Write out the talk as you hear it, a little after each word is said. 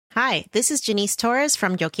Hi, this is Janice Torres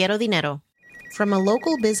from Yo Quiero Dinero. From a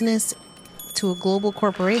local business to a global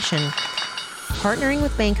corporation, partnering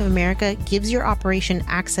with Bank of America gives your operation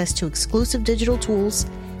access to exclusive digital tools,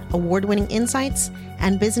 award-winning insights,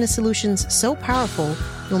 and business solutions so powerful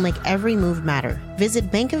you'll make every move matter.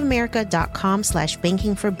 Visit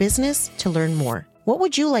bankofamerica.com/banking for business to learn more. What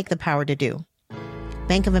would you like the power to do?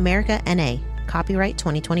 Bank of America, N.A. Copyright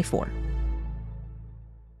 2024.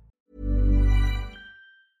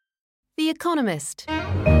 The Economist.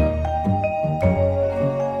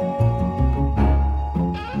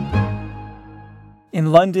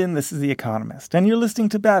 In London, this is The Economist, and you're listening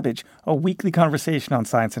to Babbage, a weekly conversation on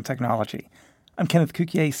science and technology. I'm Kenneth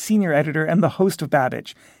Cukier, senior editor and the host of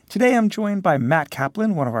Babbage. Today I'm joined by Matt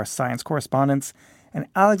Kaplan, one of our science correspondents, and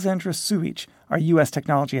Alexandra Suich, our U.S.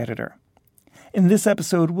 technology editor. In this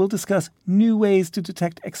episode, we'll discuss new ways to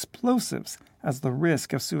detect explosives as the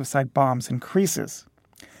risk of suicide bombs increases.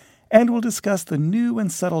 And we'll discuss the new and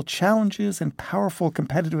subtle challenges and powerful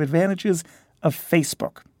competitive advantages of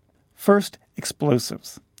Facebook. First,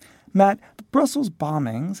 explosives. Matt, the Brussels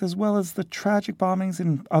bombings, as well as the tragic bombings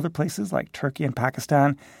in other places like Turkey and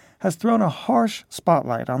Pakistan, has thrown a harsh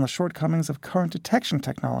spotlight on the shortcomings of current detection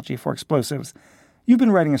technology for explosives. You've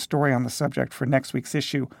been writing a story on the subject for next week's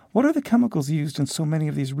issue. What are the chemicals used in so many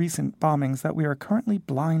of these recent bombings that we are currently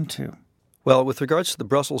blind to? Well, with regards to the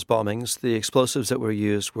Brussels bombings, the explosives that were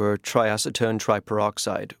used were triacetone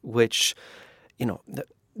triperoxide, which,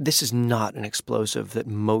 this is not an explosive that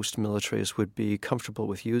most militaries would be comfortable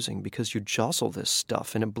with using because you jostle this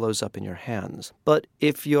stuff and it blows up in your hands. But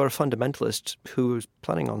if you're a fundamentalist who's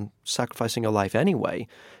planning on sacrificing your life anyway,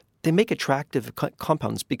 they make attractive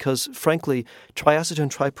compounds because, frankly, triacetone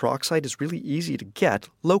triperoxide is really easy to get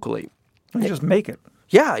locally. You just make it.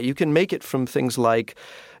 Yeah, you can make it from things like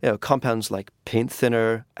compounds like paint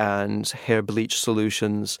thinner and hair bleach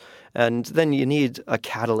solutions. And then you need a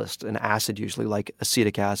catalyst, an acid usually like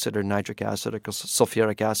acetic acid or nitric acid or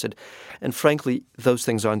sulfuric acid. And frankly, those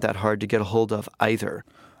things aren't that hard to get a hold of either.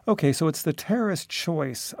 Okay, so it's the terrorist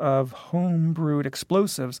choice of home-brewed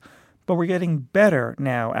explosives, but we're getting better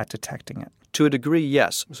now at detecting it. To a degree,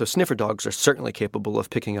 yes. So sniffer dogs are certainly capable of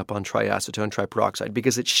picking up on triacetone triperoxide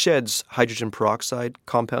because it sheds hydrogen peroxide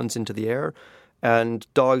compounds into the air, and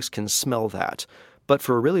dogs can smell that. But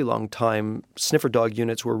for a really long time, sniffer dog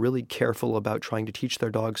units were really careful about trying to teach their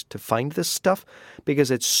dogs to find this stuff because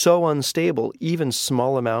it's so unstable, even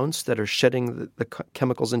small amounts that are shedding the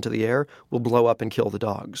chemicals into the air will blow up and kill the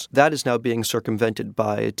dogs. That is now being circumvented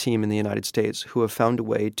by a team in the United States who have found a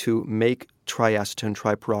way to make triacetone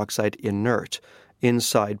triperoxide inert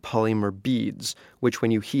inside polymer beads, which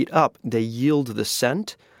when you heat up, they yield the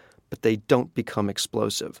scent, but they don't become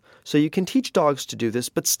explosive. So you can teach dogs to do this,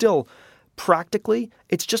 but still, practically,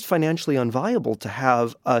 it's just financially unviable to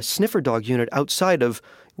have a sniffer dog unit outside of,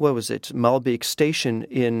 Malbeek Station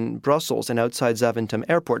in Brussels and outside Zaventem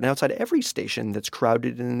Airport and outside every station that's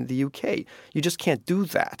crowded in the UK. You just can't do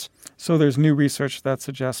that. So there's new research that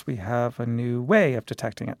suggests we have a new way of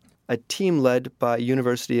detecting it. A team led by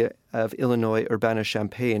University of Illinois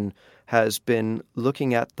Urbana-Champaign has been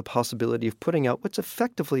looking at the possibility of putting out what's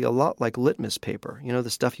effectively a lot like litmus paper. The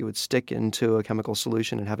stuff you would stick into a chemical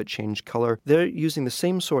solution and have it change color. They're using the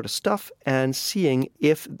same sort of stuff and seeing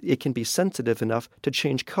if it can be sensitive enough to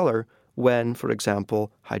change color when, for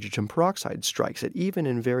example, hydrogen peroxide strikes it, even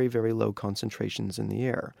in very, very low concentrations in the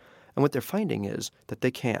air. And what they're finding is that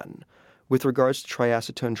they can. With regards to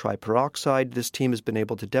triacetone triperoxide, this team has been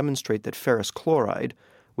able to demonstrate that ferrous chloride,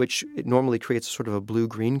 which it normally creates sort of a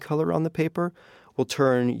blue-green color on the paper, will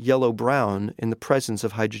turn yellow-brown in the presence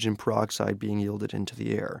of hydrogen peroxide being yielded into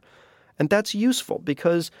the air. And that's useful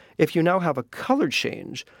because if you now have a color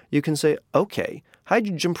change, you can say, okay,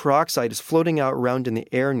 hydrogen peroxide is floating out around in the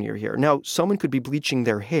air near here. Now, someone could be bleaching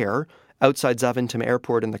their hair outside Zaventem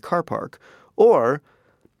Airport in the car park, or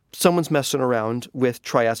someone's messing around with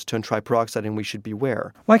triacetone triperoxide and we should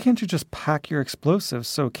beware. Why can't you just pack your explosives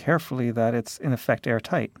so carefully that it's, in effect,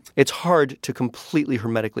 airtight? It's hard to completely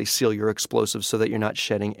hermetically seal your explosives so that you're not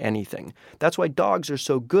shedding anything. That's why dogs are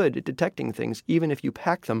so good at detecting things, even if you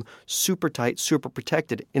pack them super tight, super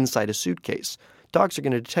protected inside a suitcase. Dogs are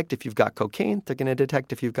going to detect if you've got cocaine. They're going to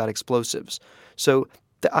detect if you've got explosives. So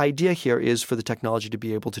the idea here is for the technology to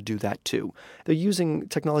be able to do that too. They're using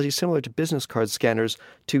technology similar to business card scanners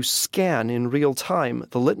to scan in real time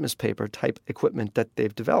the litmus paper type equipment that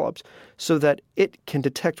they've developed so that it can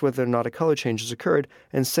detect whether or not a color change has occurred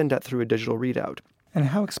and send that through a digital readout. And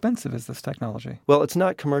how expensive is this technology? Well, it's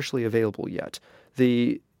not commercially available yet.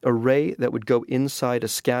 The array that would go inside a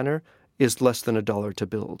scanner is less than $1 to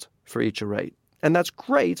build for each array. And that's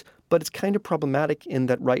great, but it's kind of problematic in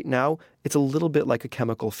that right now it's a little bit like a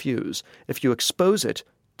chemical fuse. If you expose it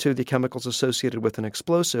to the chemicals associated with an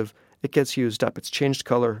explosive, it gets used up. It's changed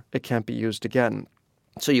color. It can't be used again.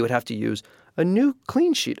 So you would have to use a new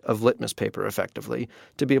clean sheet of litmus paper, effectively,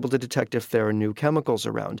 to be able to detect if there are new chemicals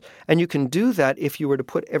around. And you can do that if you were to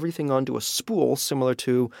put everything onto a spool, similar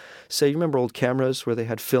to, say, you remember old cameras where they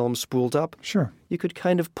had film spooled up? Sure. You could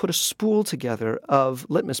kind of put a spool together of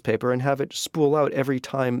litmus paper and have it spool out every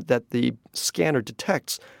time that the scanner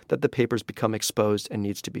detects that the paper's become exposed and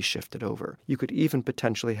needs to be shifted over. You could even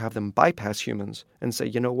potentially have them bypass humans and say,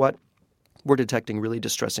 you know what? We're detecting really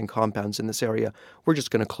distressing compounds in this area. We're just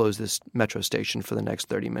going to close this metro station for the next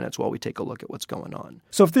 30 minutes while we take a look at what's going on.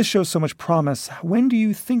 So if this shows so much promise, when do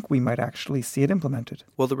you think we might actually see it implemented?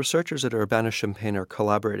 Well, the researchers at Urbana-Champaign are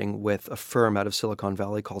collaborating with a firm out of Silicon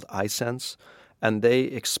Valley called iSense, and they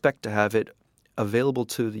expect to have it available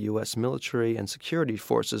to the U.S. military and security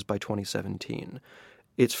forces by 2017.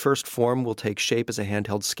 Its first form will take shape as a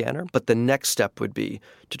handheld scanner, but the next step would be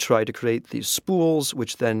to try to create these spools,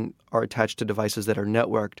 which then are attached to devices that are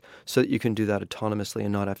networked, so that you can do that autonomously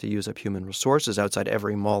and not have to use up human resources outside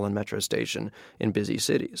every mall and metro station in busy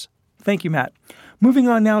cities. Thank you, Matt. Moving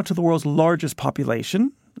on now to the world's largest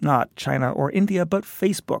population, not China or India, but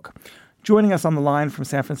Facebook. Joining us on the line from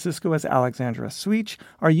San Francisco is Alexandra Sweech,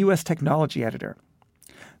 our U.S. technology editor.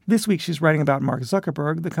 This week, she's writing about Mark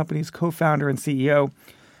Zuckerberg, the company's co-founder and CEO.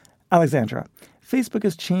 Alexandra, Facebook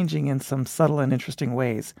is changing in some subtle and interesting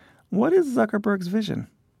ways. What is Zuckerberg's vision?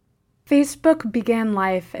 Facebook began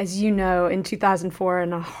life, as you know, in 2004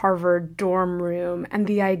 in a Harvard dorm room, and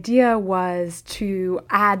the idea was to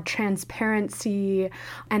add transparency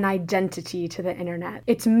and identity to the internet.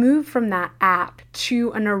 It's moved from that app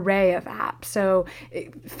to an array of apps. So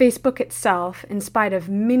Facebook itself, in spite of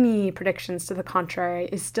many predictions to the contrary,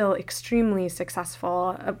 is still extremely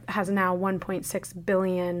successful, has now 1.6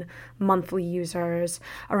 billion monthly users,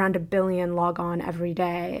 around 1 billion log on every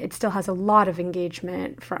day. It still has a lot of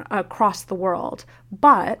engagement across the world.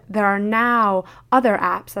 But there are now other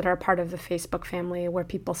apps that are part of the Facebook family where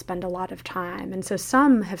people spend a lot of time. And so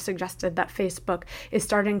some have suggested that Facebook is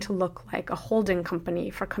starting to look like a holding company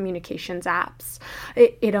for communications apps.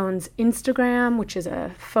 It owns Instagram, which is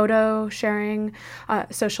a photo sharing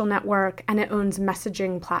social network, and it owns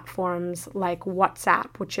messaging platforms like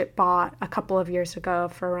WhatsApp, which it bought a couple of years ago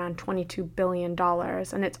for around $22 billion.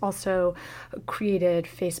 And it's also created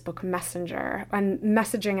Facebook Messenger. And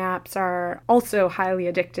messaging apps are also highly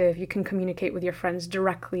addictive. You can communicate with your friends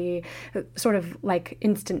directly, sort of like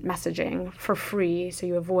instant messaging for free, so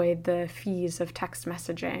you avoid the fees of text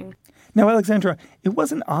messaging. Now, Alexandra, it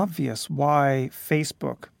wasn't obvious why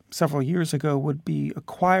Facebook several years ago would be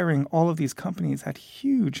acquiring all of these companies at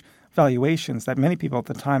huge valuations that many people at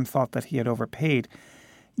the time thought that he had overpaid.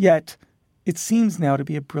 Yet, it seems now to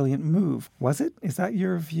be a brilliant move. Was it? Is that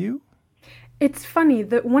your view? It's funny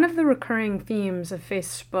that one of the recurring themes of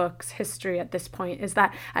Facebook's history at this point is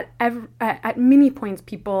that at many points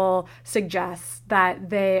people suggest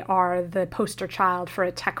that they are the poster child for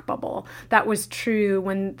a tech bubble. That was true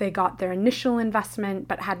when they got their initial investment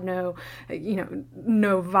but had no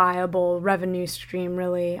viable revenue stream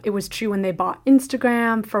really. It was true when they bought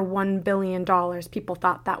Instagram for $1 billion. People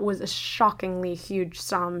thought that was a shockingly huge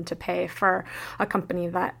sum to pay for a company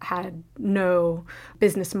that had no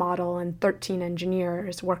business model and 13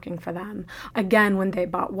 engineers working for them. Again, when they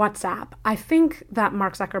bought WhatsApp, I think that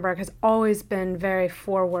Mark Zuckerberg has always been very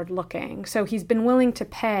forward-looking. So he's been willing to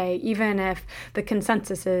pay, even if the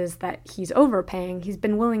consensus is that he's overpaying, he's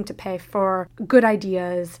been willing to pay for good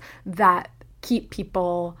ideas that keep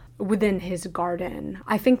people within his garden.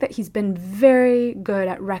 I think that he's been very good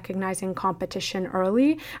at recognizing competition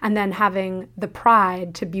early and then having the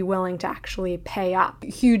pride to be willing to actually pay up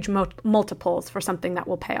huge multiples for something that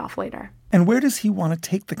will pay off later. And where does he want to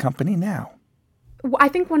take the company now? I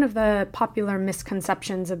think one of the popular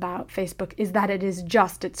misconceptions about Facebook is that it is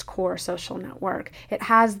just its core social network. It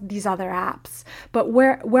has these other apps. But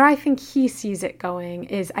where I think he sees it going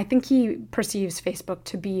is I think he perceives Facebook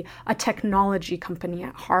to be a technology company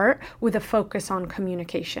at heart with a focus on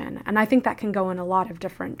communication. And I think that can go in a lot of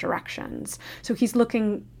different directions. So he's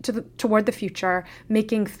looking toward the future,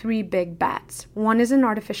 making 3 big bets. One is in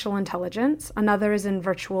artificial intelligence, another is in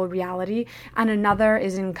virtual reality, and another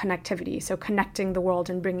is in connectivity. So connecting changing the world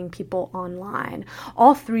and bringing people online.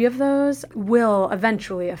 All three of those will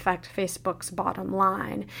eventually affect Facebook's bottom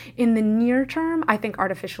line. In the near term, I think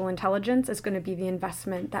artificial intelligence is going to be the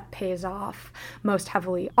investment that pays off most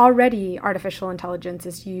heavily. Already, artificial intelligence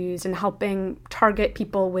is used in helping target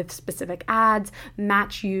people with specific ads,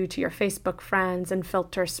 match you to your Facebook friends, and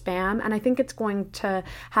filter spam. And I think it's going to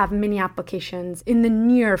have many applications in the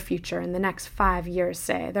near future, in the next 5 years,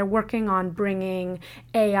 say. They're working on bringing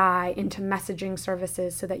AI into messaging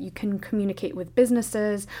services so that you can communicate with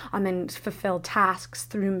businesses and then fulfill tasks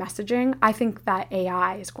through messaging. I think that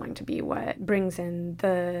AI is going to be what brings in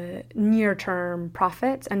the near-term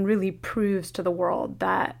profits and really proves to the world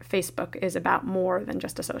that Facebook is about more than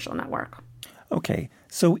just a social network. Okay,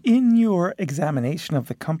 so in your examination of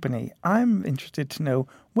the company, I'm interested to know,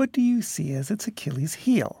 what do you see as its Achilles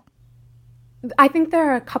heel? I think there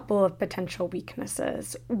are a couple of potential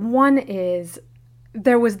weaknesses. One is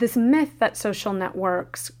there was this myth that social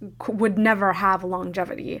networks would never have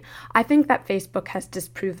longevity. I think that Facebook has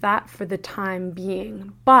disproved that for the time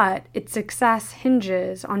being, but its success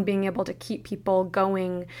hinges on being able to keep people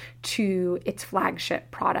going to its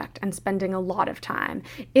flagship product and spending a lot of time.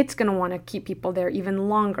 It's going to want to keep people there even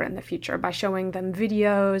longer in the future by showing them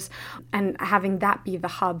videos and having that be the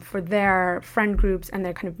hub for their friend groups and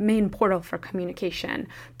their kind of main portal for communication.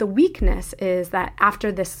 The weakness is that after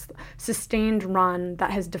this sustained run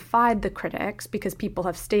that has defied the critics because people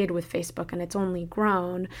have stayed with Facebook and it's only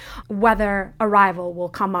grown, whether a rival will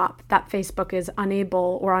come up that Facebook is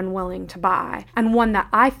unable or unwilling to buy. And one that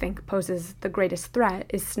I think poses the greatest threat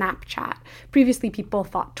is Snapchat. Previously, people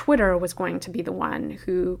thought Twitter was going to be the one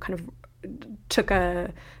who kind of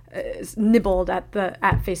nibbled at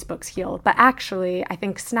Facebook's heel. But actually, I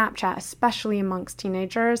think Snapchat, especially amongst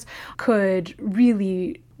teenagers, could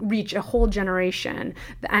really reach a whole generation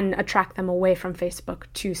and attract them away from Facebook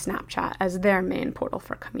to Snapchat as their main portal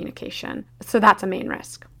for communication. So that's a main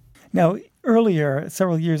risk. Now, earlier,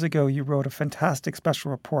 several years ago, you wrote a fantastic special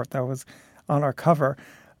report that was on our cover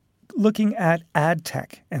looking at ad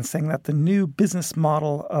tech and saying that the new business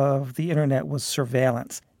model of the internet was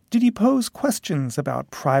surveillance. Did you pose questions about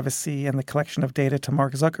privacy and the collection of data to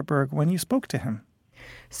Mark Zuckerberg when you spoke to him?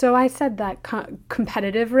 So I said that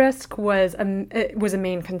competitive risk was a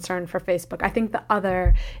main concern for Facebook. I think the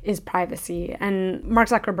other is privacy. And Mark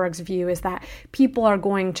Zuckerberg's view is that people are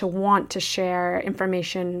going to want to share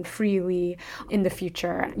information freely in the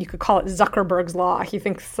future. You could call it Zuckerberg's law. He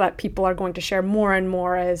thinks that people are going to share more and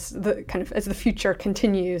more as the future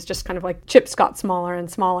continues, just kind of like chips got smaller and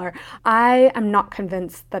smaller. I am not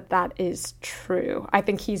convinced that that is true. I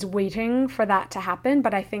think he's waiting for that to happen,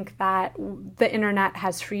 but I think that the internet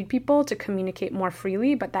has freed people to communicate more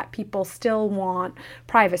freely, but that people still want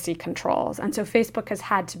privacy controls. And so Facebook has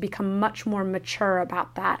had to become much more mature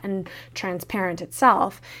about that and transparent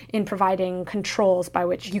itself in providing controls by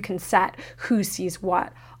which you can set who sees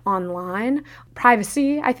what online.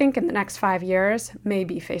 Privacy, I think, in the next 5 years may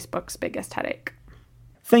be Facebook's biggest headache.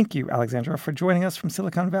 Thank you, Alexandra, for joining us from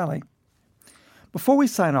Silicon Valley. Before we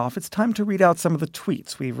sign off, it's time to read out some of the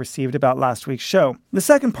tweets we've received about last week's show. The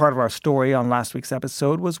second part of our story on last week's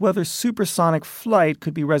episode was whether supersonic flight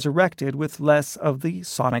could be resurrected with less of the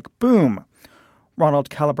sonic boom. Ronald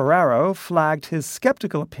Calabararo flagged his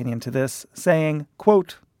skeptical opinion to this, saying,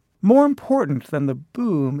 quote, "More important than the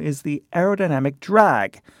boom is the aerodynamic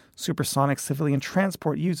drag. Supersonic civilian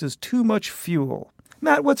transport uses too much fuel."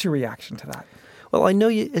 Matt, what's your reaction to that? Well, I know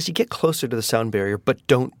as you get closer to the sound barrier, but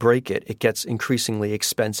don't break it, it gets increasingly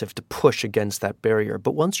expensive to push against that barrier.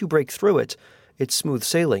 But once you break through it, it's smooth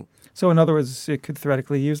sailing. So in other words, it could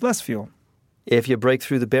theoretically use less fuel. If you break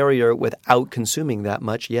through the barrier without consuming that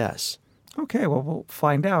much, yes. Okay, well, we'll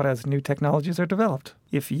find out as new technologies are developed.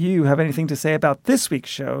 If you have anything to say about this week's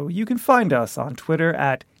show, you can find us on Twitter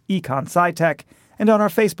at EconSciTech and on our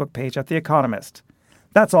Facebook page at The Economist.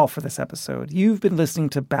 That's all for this episode. You've been listening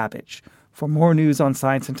to Babbage. For more news on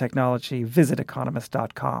science and technology, visit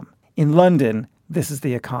economist.com. In London, this is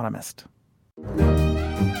The Economist.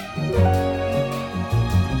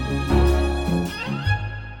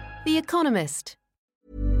 The Economist.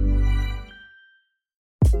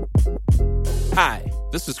 Hi,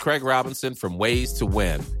 this is Craig Robinson from Ways to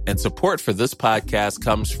Win, and support for this podcast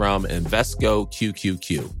comes from Invesco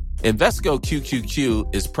QQQ. Invesco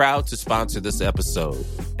QQQ is proud to sponsor this episode,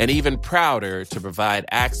 and even prouder to provide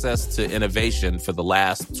access to innovation for the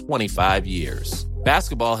last 25 years.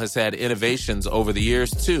 Basketball has had innovations over the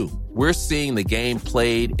years, too. We're seeing the game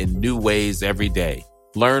played in new ways every day.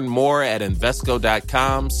 Learn more at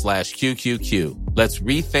Invesco.com/QQQ. Let's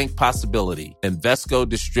rethink possibility. Invesco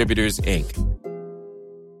Distributors, Inc.